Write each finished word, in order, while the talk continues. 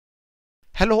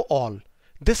Hello all,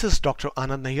 this is Dr.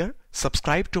 Anand Nayyar.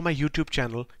 Subscribe to my YouTube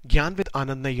channel Gyan with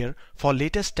Anand Nayyar for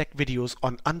latest tech videos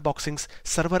on unboxings,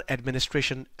 server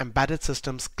administration, embedded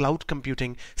systems, cloud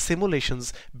computing,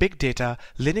 simulations, big data,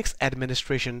 Linux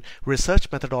administration,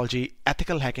 research methodology,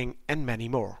 ethical hacking, and many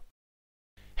more.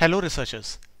 Hello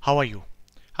researchers, how are you?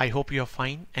 I hope you are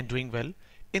fine and doing well.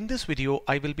 In this video,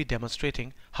 I will be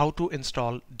demonstrating how to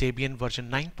install Debian version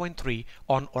 9.3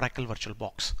 on Oracle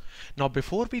Virtualbox. Now,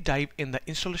 before we dive in the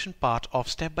installation part of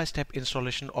step-by-step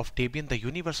installation of Debian, the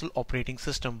Universal Operating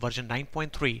System version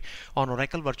 9.3 on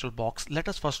Oracle Virtualbox, let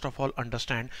us first of all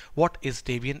understand what is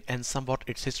Debian and somewhat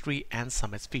its history and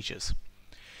some its features.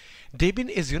 Debian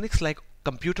is Unix-like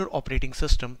computer operating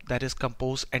system that is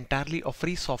composed entirely of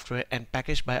free software and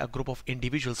packaged by a group of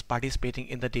individuals participating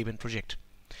in the Debian project.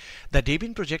 The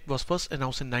Debian project was first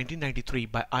announced in 1993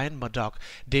 by Ian Murdoch,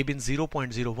 Debian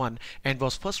 0.01, and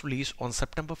was first released on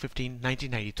September 15,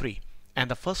 1993,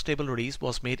 and the first stable release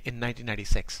was made in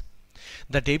 1996.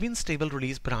 The Debian stable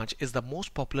release branch is the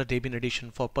most popular Debian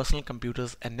edition for personal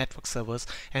computers and network servers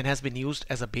and has been used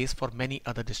as a base for many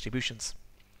other distributions.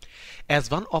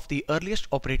 As one of the earliest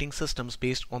operating systems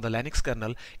based on the Linux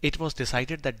kernel, it was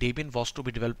decided that Debian was to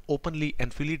be developed openly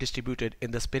and freely distributed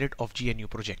in the spirit of GNU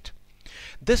project.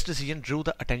 This decision drew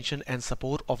the attention and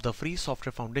support of the Free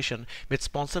Software Foundation, which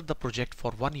sponsored the project for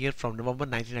 1 year from November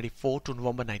 1994 to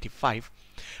November 1995.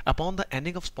 Upon the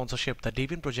ending of sponsorship, the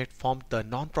Debian project formed the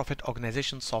non-profit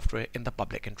organization Software in the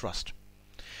Public Interest.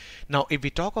 Now, if we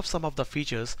talk of some of the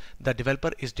features, the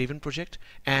developer is Debian project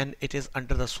and it is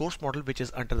under the source model, which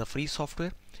is under the free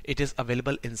software. It is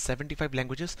available in 75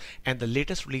 languages and the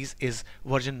latest release is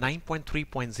version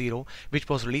 9.3.0, which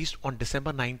was released on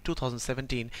December 9,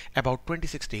 2017, about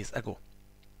 26 days ago.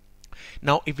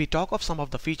 Now, if we talk of some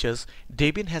of the features,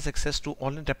 Debian has access to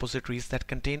online repositories that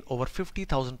contain over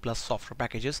 50,000 plus software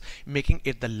packages, making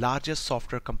it the largest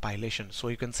software compilation. So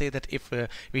you can say that if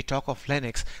we talk of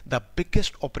Linux, the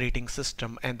biggest operating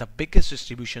system and the biggest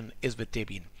distribution is with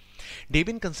Debian.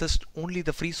 Debian consists only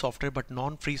the free software, but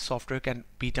non-free software can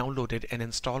be downloaded and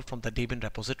installed from the Debian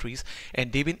repositories,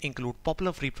 and Debian include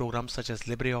popular free programs such as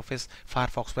LibreOffice,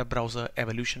 Firefox web browser,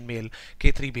 Evolution Mail,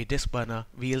 K3B disk burner,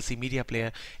 VLC media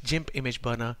player, GIMP image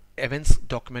burner, Events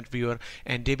document viewer,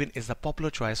 and Debian is the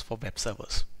popular choice for web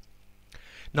servers.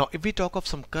 Now, if we talk of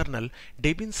some kernel,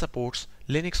 Debian supports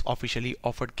Linux officially,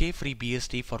 offered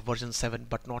K-FreeBSD for version 7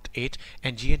 but not 8,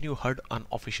 and GNU HUD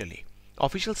unofficially.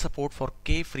 Official support for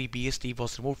K-FreeBSD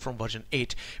was removed from version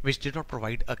 8, which did not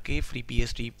provide a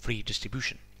K-FreeBSD free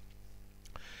distribution.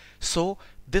 So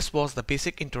this was the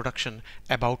basic introduction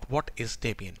about what is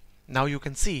Debian. Now you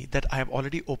can see that I have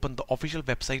already opened the official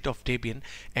website of Debian,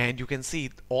 and you can see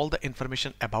all the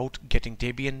information about getting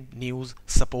Debian, news,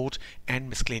 support, and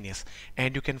miscellaneous.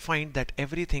 And you can find that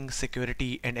everything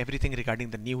security and everything regarding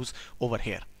the news over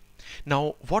here.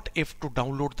 Now, what if to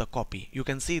download the copy? You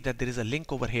can see that there is a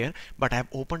link over here, but I have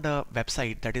opened a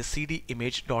website that is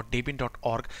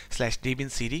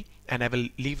cdimage.debian.org/debiancd, and I will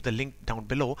leave the link down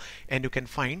below, and you can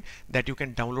find that you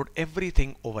can download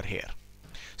everything over here.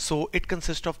 So it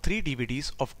consists of 3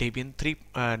 DVDs of Debian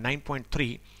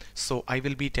 9.3. So I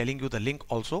will be telling you the link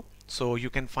also. So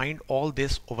you can find all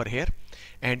this over here,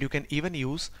 and you can even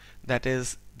use that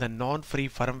is the non-free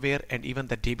firmware, and even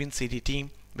the Debian CD team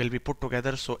will be put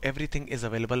together, so everything is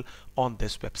available on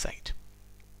this website.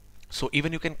 So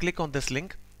even you can click on this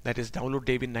link, that is download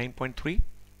Debian 9.3.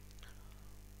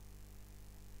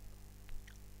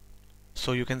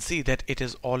 So you can see that it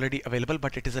is already available,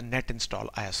 but it is a net install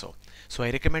ISO. So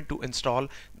I recommend to install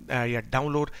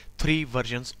download 3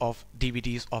 versions of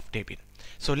DVDs of Debian.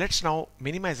 So let's now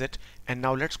minimize it, and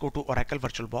now let's go to Oracle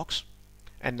Virtualbox,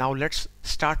 and now let's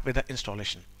start with the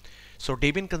installation. So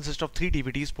Debian consists of 3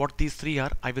 DVDs. What these 3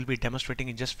 are, I will be demonstrating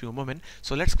in just few moments.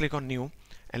 So let's click on new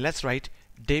and let's write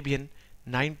Debian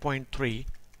 9.3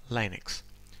 Linux.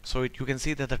 So you can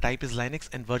see that the type is Linux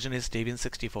and version is Debian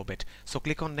 64-bit. So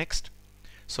click on next.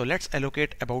 So let's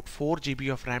allocate about 4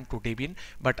 GB of RAM to Debian,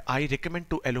 but I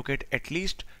recommend to allocate at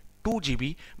least 2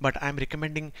 GB, but I'm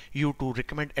recommending you to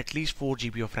recommend at least 4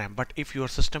 GB of RAM. But if your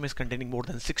system is containing more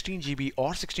than 16 GB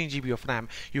or 16 GB of RAM,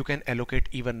 you can allocate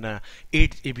even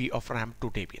 8 GB of RAM to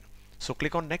Debian. So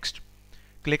click on next,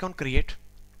 click on create,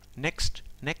 next,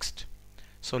 next.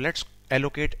 So let's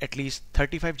allocate at least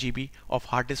 35 GB of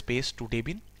hard disk space to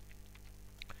Debian.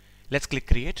 Let's click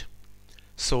create.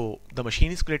 So the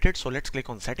machine is created, so let's click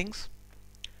on settings.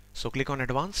 So click on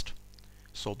advanced.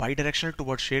 So bidirectional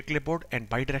toward shared clipboard and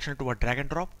bidirectional toward drag and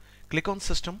drop. Click on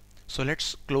system. So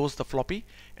let's close the floppy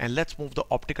and let's move the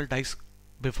optical disk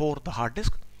before the hard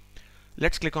disk.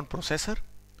 Let's click on processor.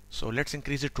 So let's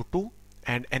increase it to 2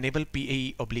 and enable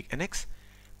PAE/NX.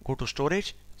 Go to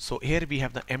storage. So here we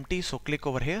have the empty, so click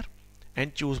over here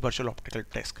and choose virtual optical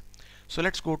disk. So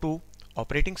let's go to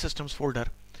operating systems folder,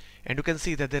 and you can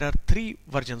see that there are 3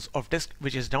 versions of disk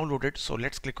which is downloaded. So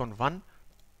let's click on 1,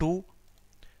 2.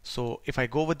 So if I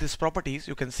go with these properties,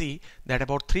 you can see that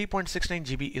about 3.69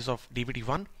 GB is of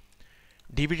DVD1,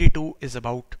 DVD2 is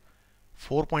about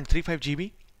 4.35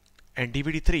 GB, and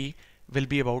DVD3 will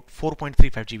be about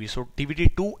 4.35 GB. So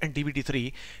DVD2 and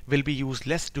DVD3 will be used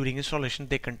less during installation.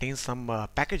 They contain some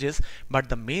packages, but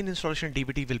the main installation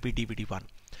DVD will be DVD1.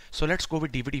 So let's go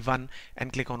with DVD1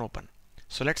 and click on open.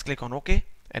 So let's click on OK,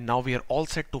 and now we are all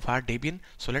set to fire Debian.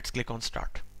 So let's click on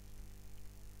start.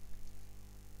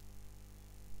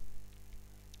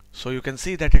 So you can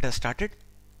see that it has started.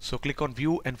 So click on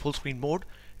view and full screen mode,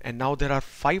 and now there are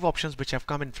 5 options which have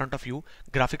come in front of you.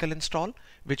 Graphical install,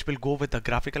 which will go with the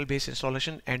graphical based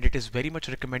installation, and it is very much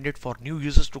recommended for new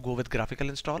users to go with graphical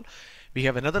install. We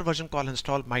have another version called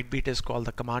install, might be it is called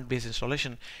the command based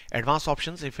installation. Advanced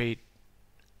options, if we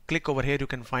click over here, you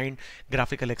can find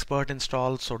graphical expert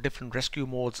install, so different rescue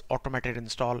modes, automated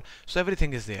install, so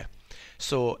everything is there.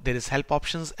 So there is help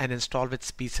options and install with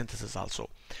speech synthesis also.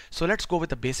 So let's go with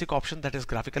the basic option, that is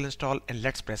graphical install, and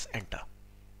let's press enter.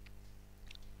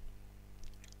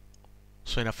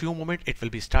 So in a few moments it will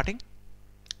be starting.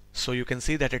 So you can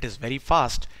see that it is very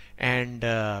fast and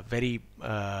very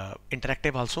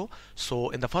interactive also.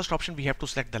 So in the first option we have to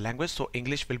select the language, so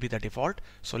English will be the default.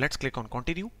 So let's click on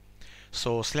continue.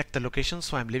 So select the location,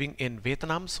 so I'm living in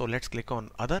Vietnam, so let's click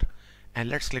on other and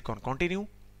let's click on continue.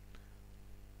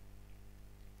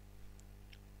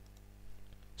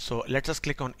 So let's just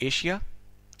click on Asia,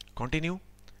 continue,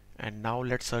 and now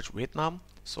let's search Vietnam.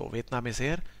 So Vietnam is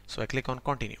here, so I click on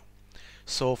continue.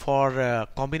 So for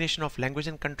combination of language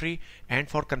and country and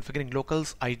for configuring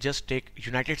locals, I just take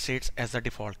United States as the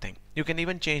default thing. You can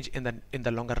even change in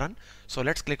the longer run. So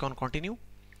let's click on continue.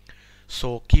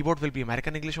 So keyboard will be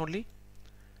American English only.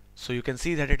 So you can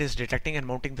see that it is detecting and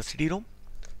mounting the CD-ROM,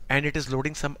 and it is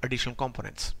loading some additional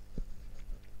components.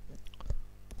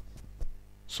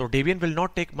 So Debian will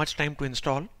not take much time to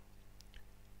install,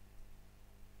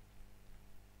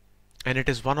 and it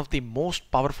is one of the most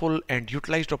powerful and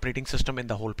utilized operating system in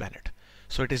the whole planet.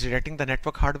 So it is detecting the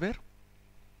network hardware,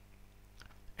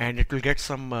 and it will get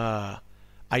some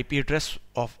IP address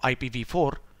of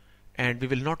IPv4, and we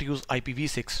will not use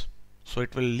IPv6, so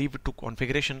it will leave it to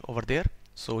configuration over there.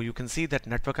 So you can see that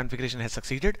network configuration has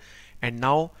succeeded, and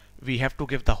now we have to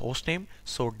give the host name.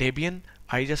 So Debian,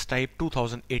 I just type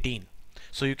 2018.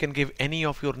 So you can give any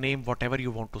of your name, whatever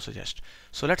you want to suggest.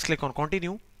 So let's click on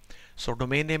continue. So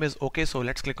domain name is okay, so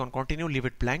let's click on continue, leave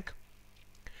it blank.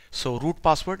 So root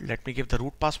password, let me give the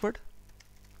root password.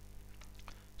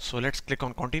 So let's click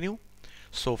on continue.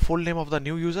 So full name of the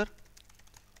new user,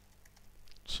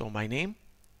 so my name,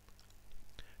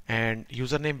 and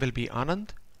username will be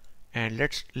Anand, and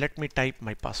let me type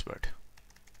my password.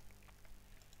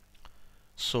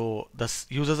 So the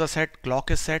users are set,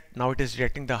 clock is set, now it is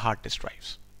detecting the hard disk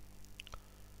drives.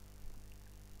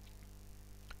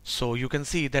 So you can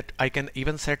see that I can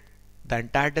even set the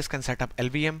entire disk and set up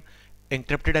LVM,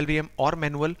 encrypted LVM or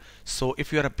manual. So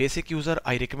if you are a basic user,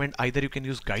 I recommend either you can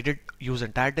use guided, use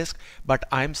entire disk, but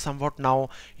I am somewhat now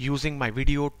using my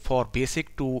video for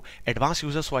basic to advanced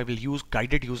users, so I will use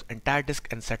guided, use entire disk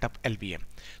and set up LVM.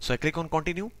 So I click on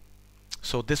continue.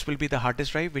 So this will be the hard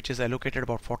disk drive, which is allocated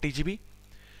about 40 GB.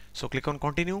 So click on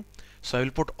continue. So I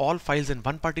will put all files in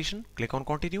one partition, click on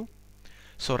continue.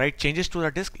 So write changes to the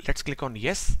disk, let's click on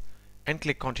yes and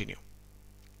click continue.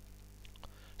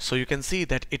 So you can see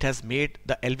that it has made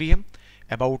the LVM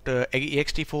about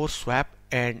ext4 swap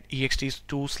and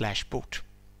ext2/boot.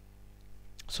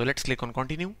 So let's click on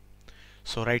continue.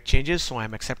 So write changes, so I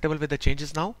am acceptable with the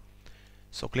changes now.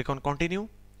 So click on continue.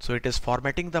 So it is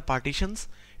formatting the partitions,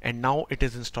 and now it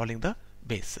is installing the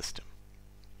base system.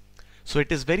 So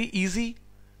it is very easy,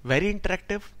 very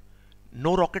interactive,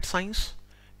 no rocket science.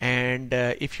 And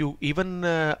if you even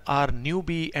are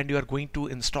newbie and you are going to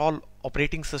install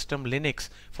operating system Linux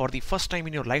for the first time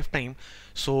in your lifetime,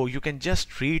 so you can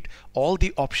just read all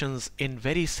the options in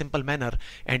very simple manner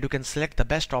and you can select the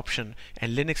best option,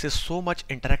 and Linux is so much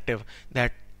interactive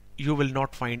that you will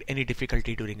not find any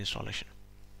difficulty during installation.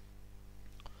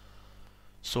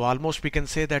 So almost we can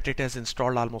say that it has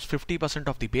installed almost 50%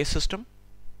 of the base system.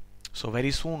 So very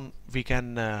soon we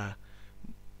can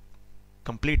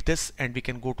complete this and we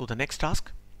can go to the next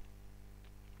task.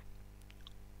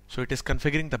 So it is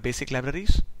configuring the basic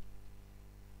libraries.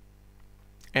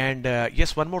 And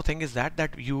yes, one more thing is that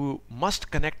you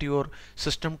must connect your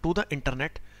system to the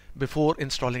internet before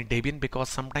installing Debian, because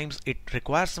sometimes it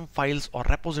requires some files or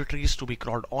repositories to be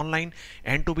crawled online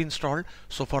and to be installed.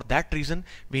 So for that reason,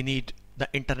 we need the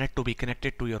internet to be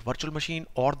connected to your virtual machine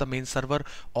or the main server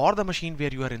or the machine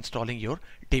where you are installing your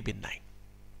Debian 9.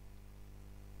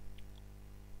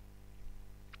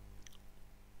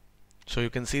 So you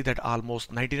can see that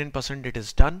almost 99% it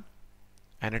is done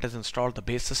and it has installed the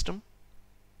base system.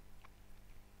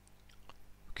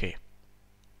 Okay.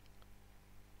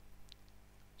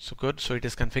 So good. So it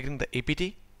is configuring the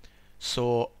APT.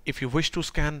 So if you wish to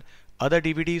scan other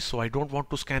DVDs, so I don't want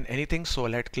to scan anything, so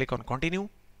let's click on continue.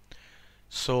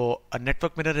 So a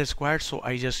network mirror is required, so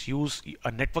I just use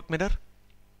a network mirror.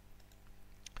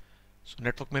 So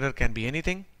network mirror can be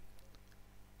anything.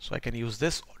 So I can use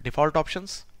this default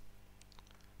options.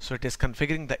 So it is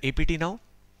configuring the APT now.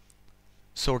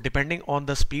 So depending on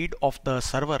the speed of the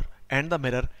server and the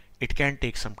mirror, it can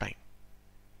take some time.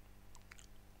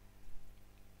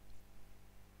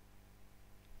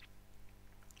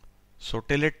 So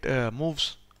till it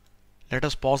moves, let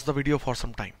us pause the video for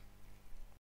some time.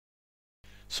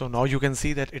 So now you can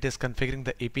see that it is configuring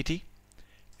the APT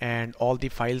and all the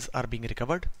files are being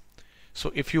recovered.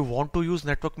 So if you want to use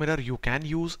network mirror, you can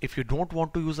use. If you don't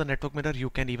want to use the network mirror, you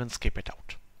can even skip it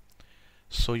out.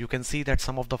 So you can see that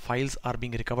some of the files are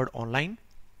being recovered online.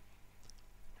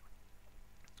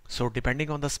 So depending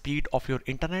on the speed of your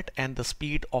internet and the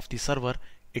speed of the server,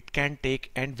 it can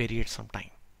take and vary it some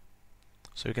time.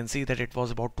 So you can see that it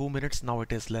was about 2 minutes. Now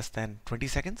it is less than 20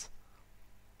 seconds.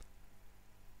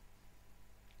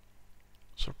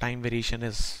 So time variation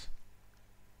is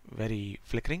very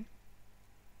flickering.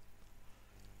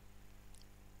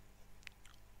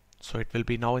 So it will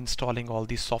be now installing all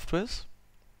these softwares.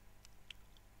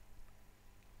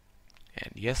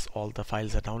 And yes, all the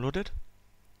files are downloaded.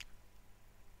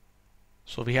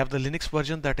 So we have the Linux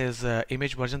version, that is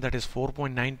image version, that is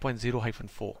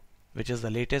 4.9.0-4, which is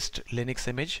the latest Linux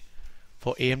image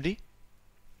for AMD.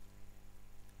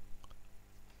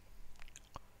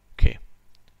 Okay.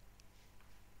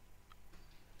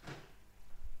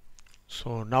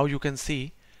 So now you can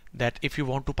see that if you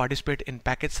want to participate in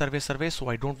package survey, so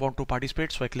I don't want to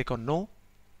participate, so I click on no.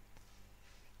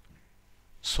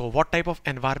 So what type of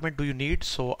environment do you need?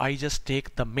 So I just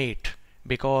take the mate,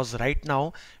 because right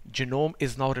now GNOME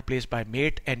is now replaced by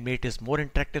mate and mate is more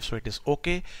interactive, so it is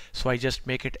okay. So I just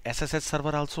make it SSH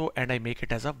server also, and I make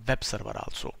it as a web server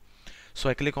also. So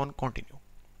I click on continue.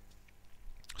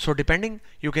 So depending,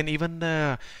 you can even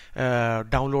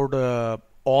download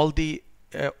all the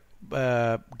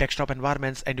desktop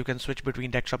environments, and you can switch between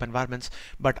desktop environments,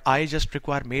 but I just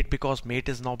require mate because mate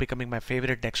is now becoming my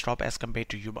favorite desktop as compared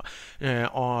to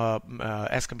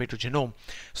GNOME.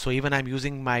 So even I'm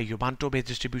using my Ubuntu based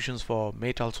distributions for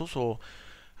mate also. So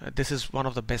this is one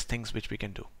of the best things which we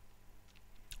can do.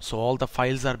 So all the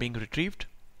files are being retrieved.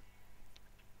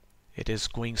 It is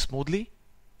going smoothly.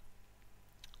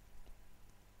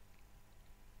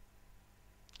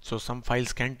 So some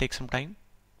files can take some time.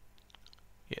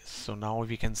 Yes, so now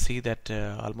we can see that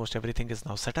almost everything is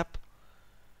now set up,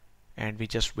 and we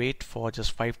just wait for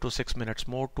just 5 to 6 minutes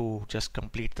more to just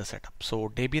complete the setup. So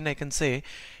Debian, I can say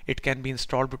it can be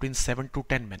installed between 7 to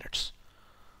 10 minutes.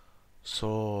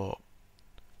 So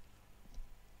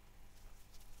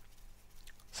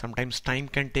sometimes time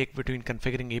can take between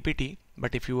configuring APT,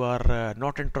 but if you are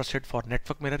not interested for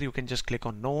network mirror, you can just click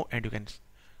on no and you can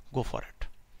go for it.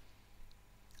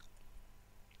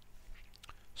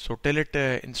 So till it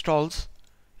installs,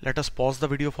 let us pause the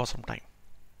video for some time.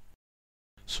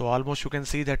 So almost you can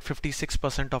see that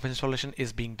 56% of installation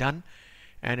is being done,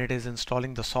 and it is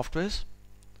installing the softwares.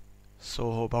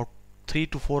 So about 3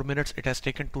 to 4 minutes it has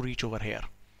taken to reach over here.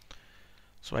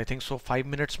 So I think so 5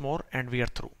 minutes more and we are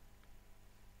through.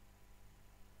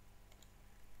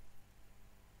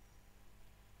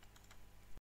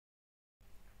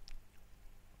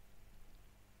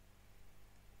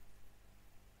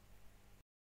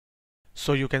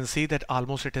 So you can see that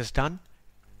almost it is done,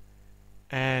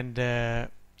 and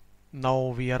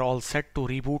now we are all set to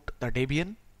reboot the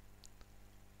Debian.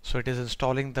 So it is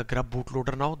installing the grub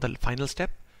bootloader now, the final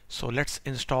step. So let's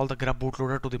install the grub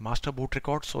bootloader to the master boot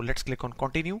record. So let's click on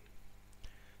continue.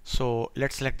 So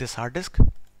let's select this hard disk.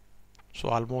 So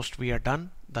almost we are done,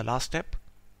 the last step.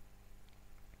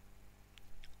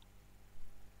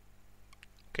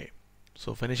 Okay,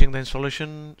 so finishing the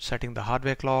installation, setting the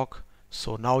hardware clock.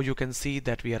 So now you can see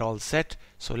that we are all set.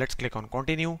 So let's click on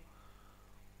continue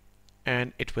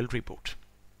and it will reboot.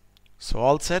 So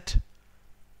all set.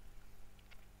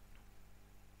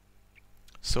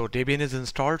 So Debian is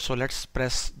installed. So let's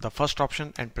press the first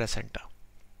option and press enter.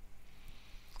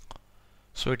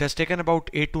 So it has taken about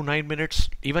 8 to 9 minutes,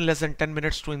 even less than 10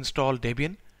 minutes to install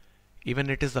Debian. Even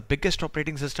it is the biggest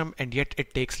operating system, and yet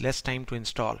it takes less time to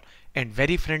install, and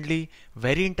very friendly,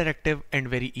 very interactive, and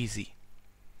very easy.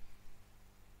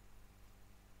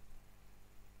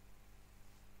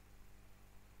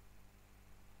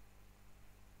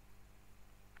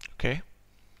 Okay,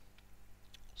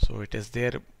 so it is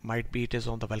there, might be it is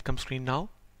on the welcome screen now.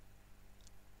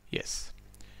 Yes,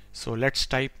 so let's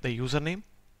type the username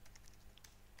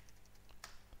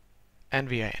and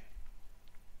VIN.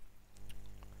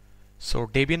 So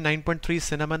Debian 9.3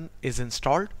 Cinnamon is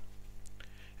installed,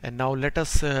 and now let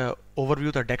us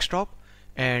overview the desktop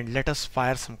and let us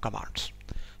fire some commands.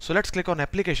 So let's click on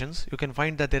applications. You can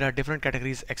find that there are different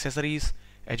categories: accessories,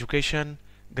 education,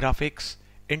 graphics,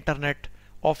 internet,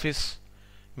 office,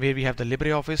 where we have the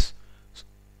LibreOffice,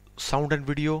 sound and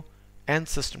video, and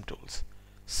system tools.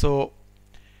 So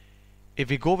if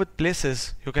we go with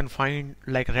places, you can find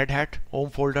like Red Hat,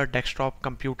 home folder, desktop,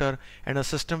 computer, and a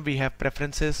system. We have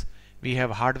preferences, we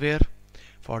have hardware.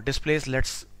 For displays,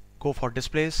 let's go for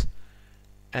displays,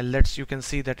 and you can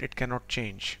see that it cannot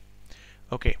change.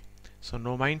 Okay, so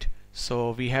no mind.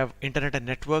 So we have internet and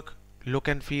network, look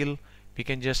and feel. We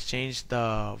can just change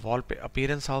the wall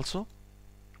appearance also.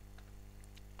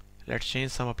 Let's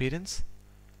change some appearance.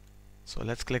 So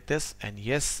let's click this, and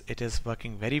yes, it is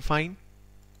working very fine.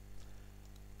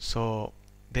 So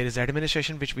there is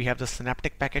administration, which we have the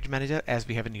Synaptic Package Manager as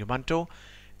we have in Ubuntu,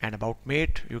 and about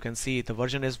mate, you can see the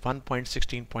version is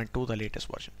 1.16.2, the latest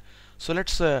version. So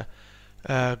let's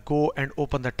go and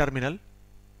open the terminal.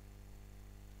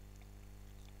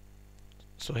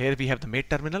 So here we have the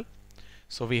mate terminal.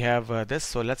 So we have this.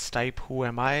 So let's type who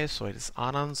am I. So it is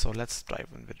Anand. So let's type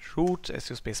in with root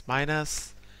su space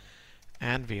minus,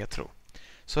 and we are through.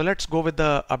 So let's go with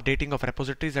the updating of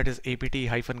repositories, that is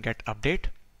apt-get update.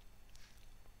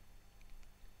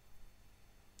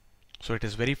 So it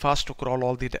is very fast to crawl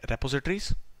all the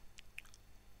repositories.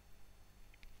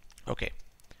 Okay,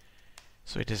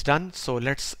 so it is done. So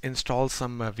let's install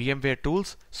some VMware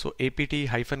tools. So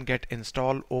apt-get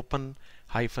install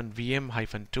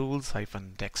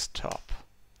open-vm-tools-desktop.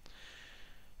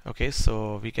 Okay,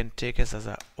 so we can take this as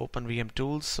a open VM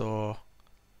tools. So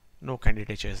no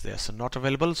candidature is there, so not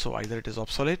available. So either it is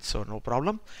obsolete, so no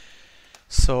problem.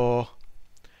 So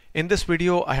in this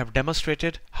video, I have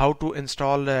demonstrated how to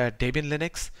install Debian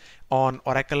Linux on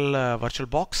Oracle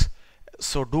Virtualbox.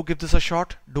 So do give this a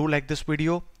shot, do like this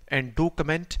video, and do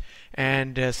comment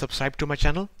and subscribe to my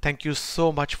channel. Thank you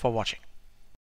so much for watching.